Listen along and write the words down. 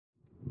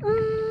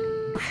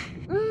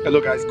Hello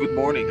guys, good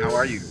morning. How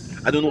are you?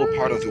 I don't know what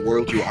part of the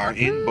world you are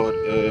in, but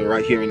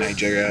right here in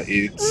Nigeria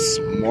it's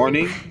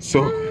morning,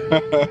 so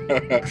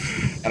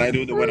and I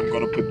don't know when I'm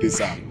gonna put this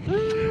out.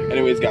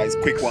 Anyways guys,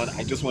 quick one.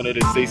 I just wanted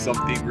to say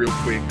something real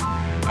quick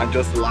and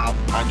just laugh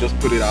and just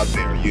put it out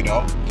there, you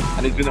know.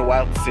 And it's been a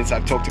while since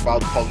I've talked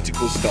about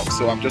political stuff,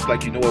 so I'm just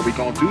like, you know what, we're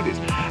gonna do this.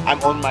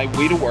 I'm on my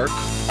way to work.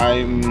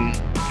 I'm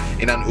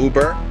in an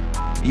Uber.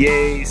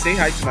 Yay, say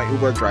hi to my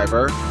Uber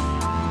driver.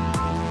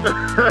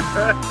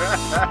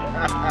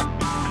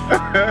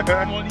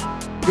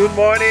 Good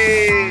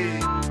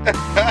morning.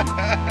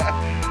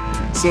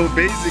 So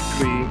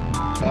basically,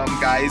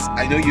 guys,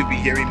 I know you've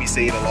been hearing me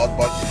say it a lot,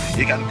 but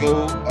you can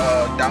go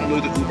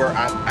download the Uber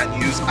app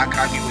and use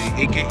Akah,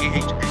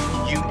 AKAHUE,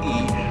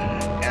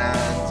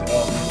 and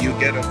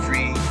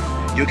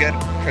you get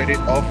credit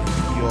off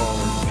your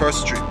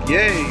first trip.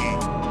 Yay,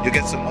 you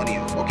get some money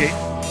off. Okay.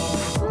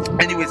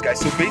 Anyways, guys,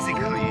 so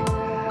basically,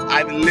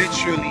 I'm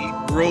literally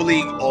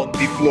rolling on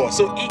the floor.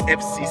 So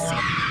EFCC,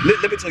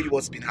 let me tell you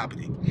what's been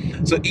happening.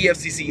 So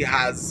EFCC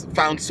has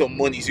found some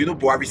monies. You know,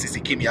 Buhari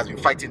Sisi has been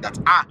fighting that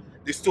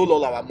they stole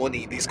all our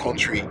money in this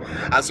country,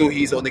 and so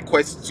he's on a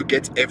quest to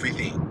get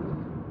everything.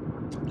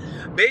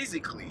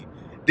 Basically,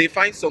 they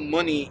find some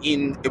money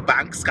in a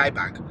bank, Sky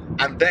Bank,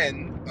 and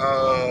then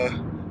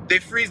they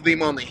freeze the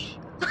money.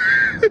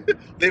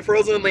 They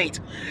frozen it,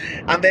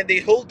 and then they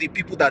hold the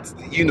people that,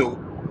 you know,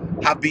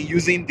 have been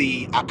using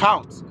the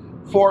account.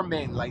 4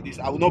 men like this.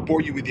 I will not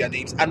bore you with their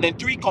names, and then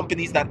 3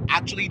 companies that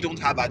actually don't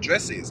have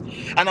addresses,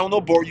 and I will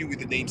not bore you with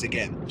the names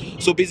again.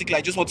 So basically,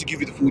 I just want to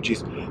give you the full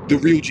gist, the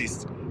real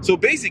gist. So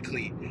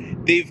basically,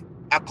 they've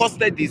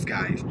accosted these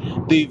guys.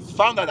 They've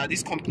found out that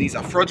these companies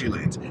are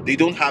fraudulent. They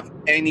don't have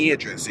any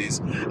addresses,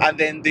 and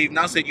then they've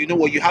now said, you know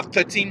what, you have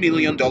 $13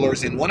 million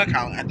in one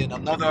account, and then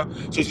another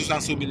so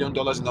million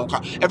dollars in another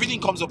account. Everything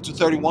comes up to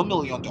 $31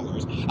 million,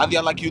 and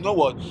they're like, you know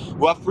what,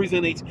 we're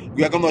freezing it.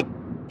 We are gonna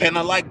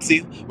penalize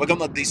it, we're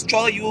gonna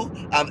destroy you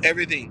and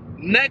everything.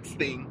 Next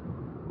thing,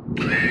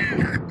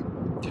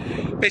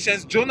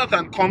 Patience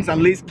Jonathan comes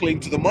and lays claim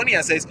to the money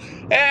and says,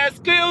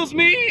 excuse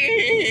me,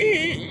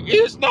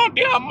 it's not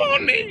their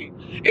money,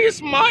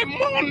 it's my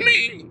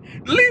money,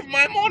 leave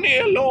my money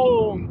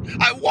alone,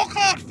 I work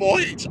hard for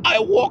it,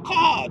 I work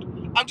hard.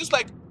 I'm just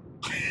like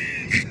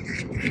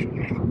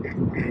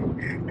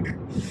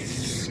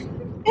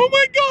oh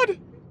my god.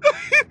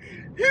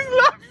 He's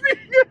laughing.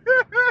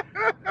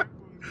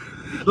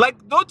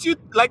 Like, don't you,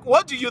 like,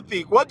 what do you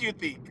think? What do you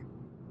think?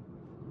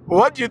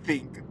 What do you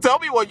think? Tell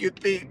me what you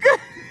think.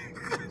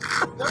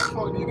 That's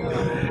funny,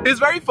 guys. It's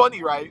very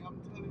funny, right? I'm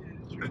telling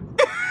you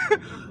the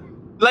truth.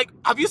 Like,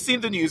 have you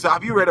seen the news?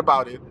 Have you read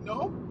about it?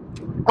 No?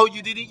 Oh,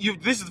 you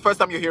didn't? This is the first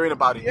time you're hearing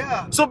about it?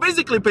 Yeah. So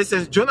basically,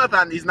 President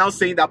Jonathan is now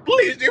saying that,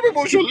 please, you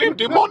people should leave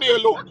the money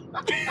alone.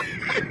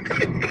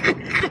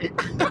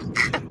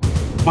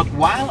 But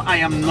while I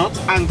am not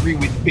angry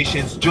with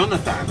Patience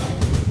Jonathan,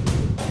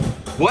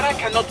 what I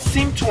cannot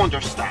seem to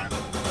understand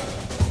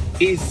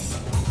is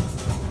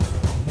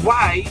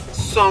why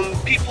some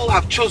people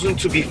have chosen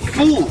to be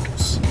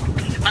fools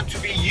and to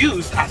be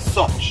used as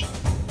such.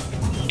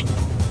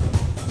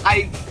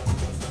 I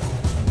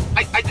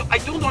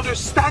don't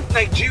understand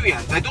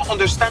Nigerians. I don't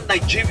understand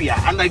Nigeria,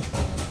 and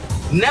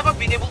I've never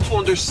been able to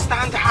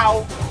understand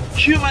how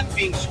human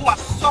beings who are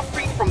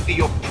suffering from the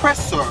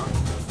oppressor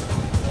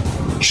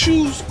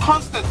choose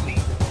constantly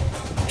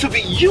to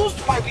be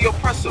used by the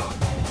oppressor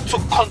to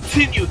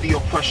continue the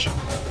oppression.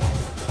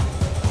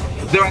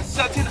 There are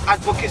certain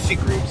advocacy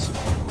groups,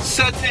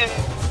 certain,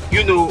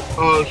 you know,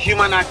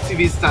 human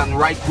activists and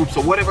right groups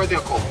or whatever they're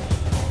called,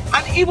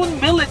 and even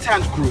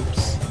militant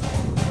groups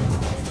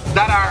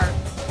that are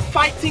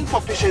fighting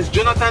for Patience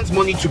Jonathan's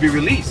money to be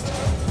released.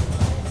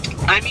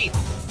 I mean,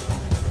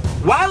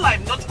 while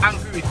I'm not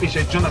angry with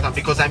Patience Jonathan,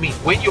 because I mean,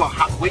 when you're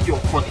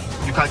funny,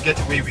 you can get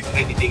away with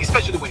anything,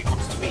 especially when it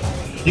comes to me.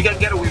 You can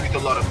get away with a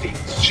lot of things.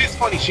 She's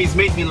funny, she's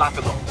made me laugh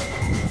a lot.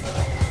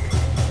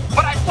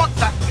 But I thought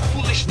that the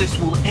foolishness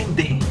will end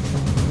there.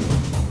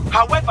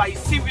 However, a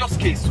serious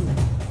case,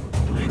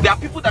 there are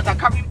people that are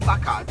carrying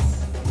placards,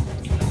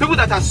 people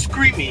that are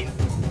screaming,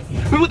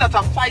 people that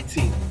are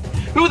fighting,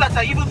 people that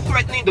are even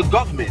threatening the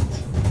government,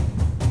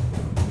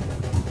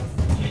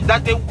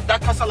 that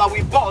Kasala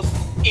will bust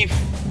if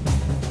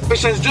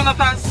Patience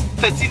Jonathan's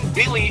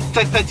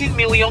 $13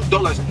 million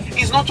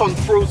is not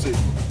unfrozen.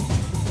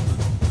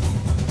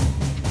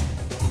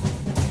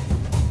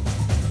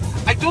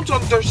 I don't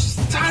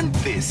understand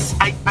this.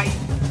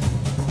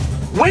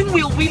 When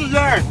will we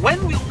learn?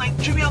 When will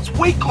Nigerians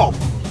wake up?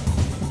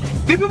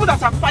 The people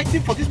that are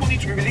fighting for this money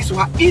to be released to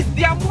her is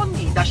their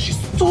money that she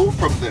stole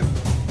from them.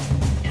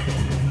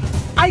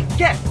 I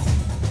get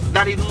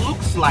that it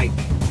looks like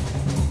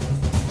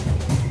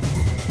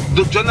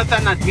the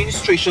Jonathan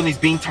administration is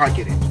being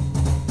targeted.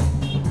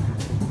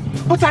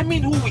 But I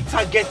mean, who will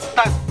target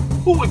that?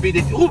 Who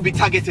will be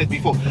targeted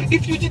before?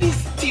 If you didn't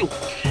steal,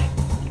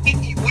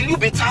 will you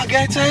be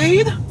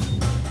targeted?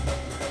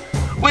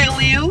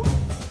 Will you?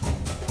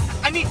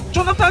 I mean,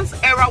 Jonathan's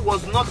era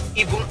was not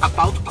even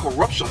about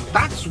corruption.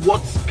 That's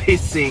what's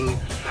pissing,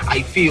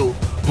 I feel,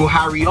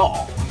 Buhari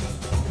off.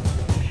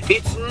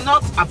 It's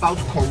not about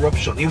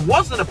corruption. It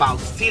wasn't about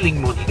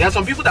stealing money. There are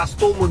some people that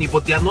stole money,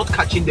 but they are not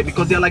catching them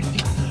because they're like,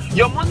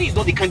 your money is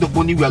not the kind of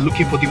money we are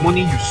looking for, the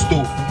money you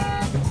stole.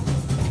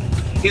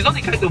 It's not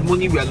the kind of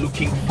money we are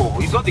looking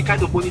for. It's not the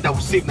kind of money that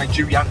will save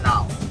Nigeria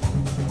now.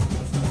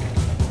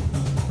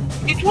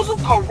 It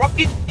wasn't corrupt.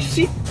 You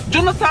see,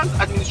 Jonathan's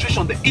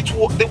administration, they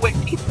were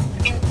in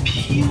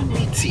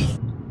impunity.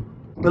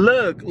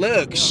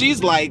 Look,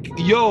 she's like,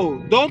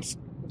 yo,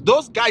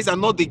 those guys are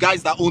not the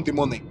guys that own the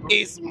money.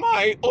 It's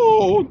my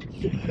own.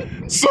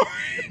 So,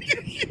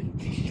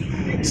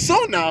 so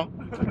now,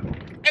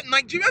 and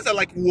Nigerians are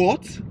like,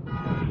 what?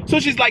 So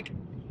she's like,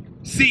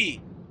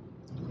 see,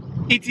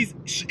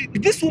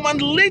 this woman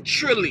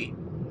literally,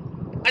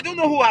 I don't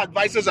know who her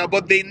advisors are,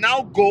 but they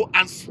now go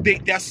and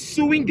they're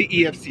suing the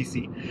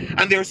EFCC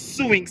and they're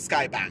suing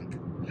Skybank.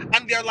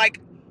 And they're like,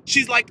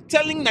 she's like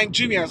telling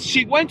Nigerians,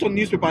 she went on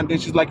newspaper and then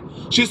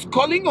she's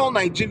calling all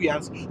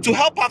Nigerians to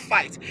help her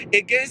fight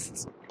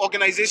against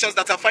organizations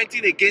that are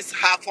fighting against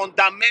her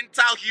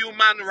fundamental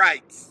human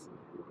rights.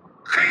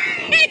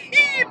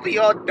 The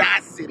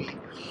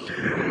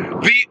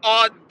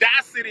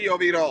audacity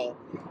of it all.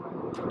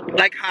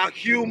 Like her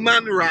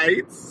human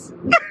rights.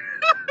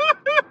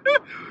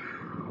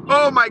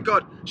 Oh my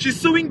God, she's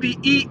suing the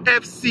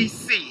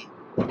EFCC.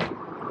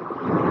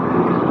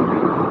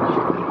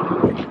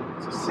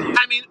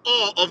 I mean,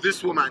 awe of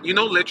this woman, you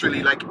know,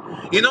 literally, like,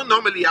 you know,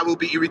 normally I will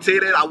be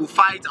irritated, I will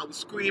fight, I will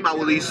scream, I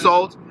will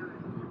insult.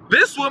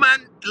 This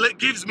woman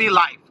gives me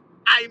life.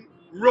 I'm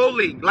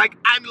rolling, like,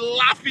 I'm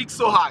laughing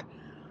so hard.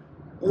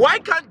 Why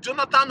can't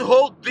Jonathan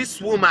hold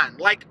this woman?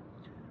 Like,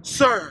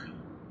 sir,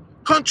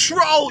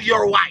 control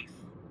your wife.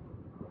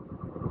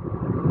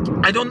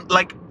 I don't,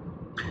 like,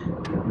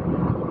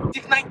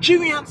 if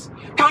Nigerians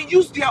can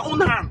use their own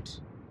hand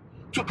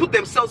to put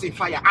themselves in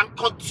fire and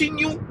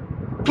continue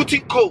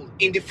putting coal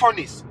in the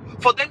furnace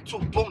for them to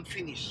burn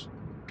finish,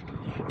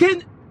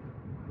 then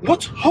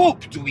what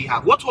hope do we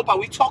have? What hope are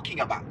we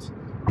talking about?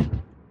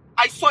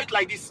 I saw it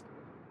like this.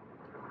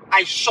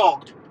 I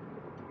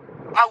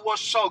was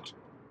shocked.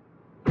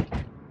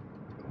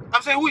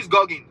 I'm saying, who is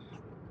gogging?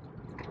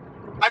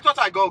 I thought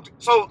I gogged.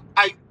 So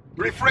I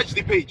refreshed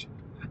the page.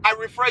 I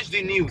refreshed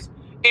the news.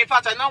 In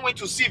fact, I now went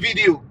to see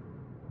video.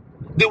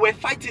 They were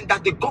fighting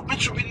that the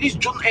government should release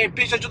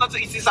patient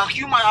Jonathan. It is a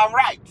human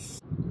rights.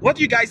 What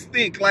do you guys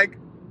think? Like,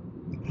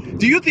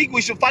 do you think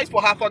we should fight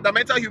for her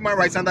fundamental human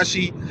rights and that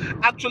she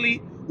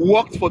actually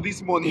worked for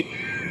this money?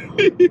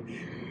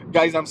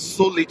 Guys, I'm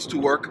so late to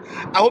work.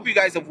 I hope you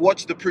guys have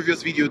watched the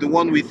previous video, the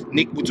one with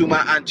Nick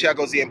Butuma and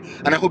Chiagoziem,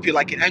 and I hope you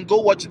like it. And go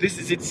watch This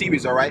Is It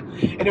series, all right?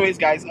 Anyways,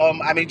 guys,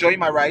 I'm enjoying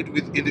my ride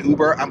in the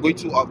Uber. I'm going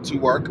to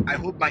work. I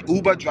hope my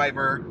Uber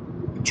driver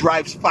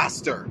drives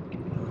faster,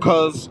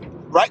 because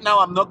right now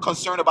I'm not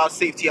concerned about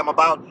safety. I'm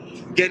about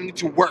getting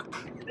to work.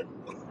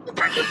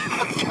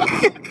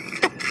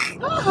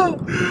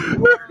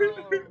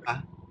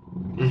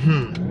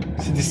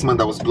 See this man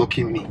that was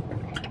blocking me.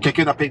 They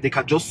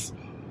can just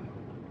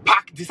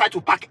decide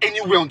to park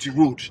anywhere on the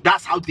road.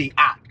 That's how they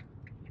are.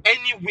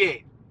 Anywhere.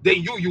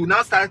 Then you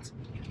now start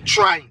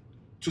trying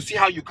to see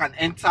how you can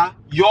enter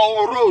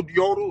your road.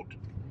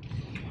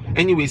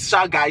 Anyways,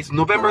 so guys,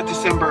 November,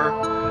 December,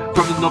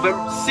 from the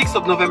 6th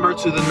of November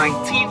to the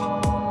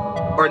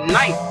 19th or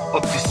 9th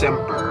of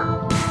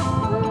December.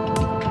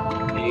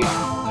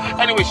 Yeah.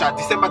 Anyway,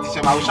 December,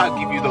 I will try to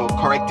give you the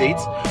correct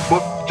dates.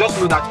 But just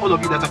know that all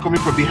of you that are coming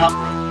from the help,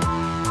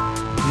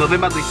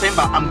 November,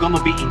 December, I'm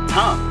gonna be in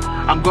town.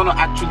 I'm gonna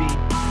actually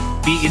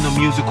be in a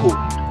musical,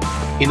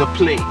 in a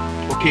play,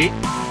 okay?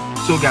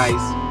 So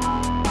guys,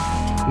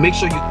 make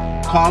sure you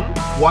come,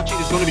 watch it.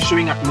 It's gonna be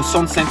showing at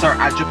Muson Center,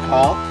 Ajip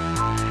Hall.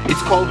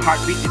 It's called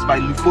Heartbeat. It's by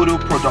Lufoto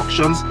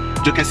Productions,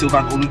 Joker Silva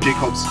and Olu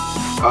Jacobs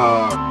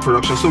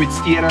production. So it's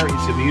theater,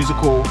 it's a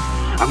musical.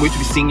 I'm going to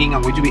be singing,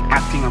 I'm going to be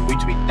acting, I'm going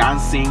to be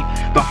dancing.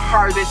 The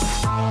hardest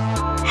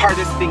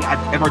thing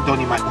I've ever done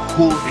in my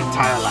whole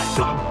entire life.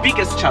 The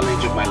biggest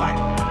challenge of my life.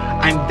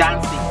 I'm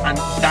dancing, and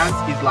dance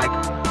is like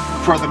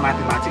further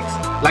mathematics.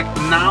 Like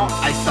now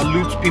I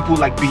salute people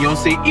like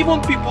Beyonce,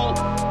 even people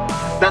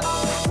that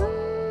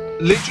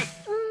literally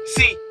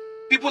see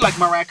people like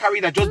Mariah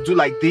Carey that just do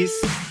like this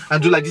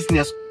and do like this.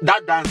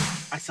 That dance,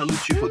 I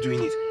salute you for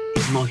doing it.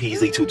 It's not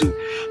easy to do.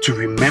 To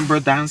remember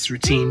dance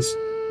routines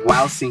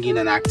while singing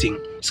and acting,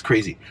 it's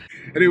crazy.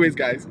 Anyways,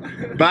 guys,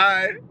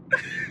 bye.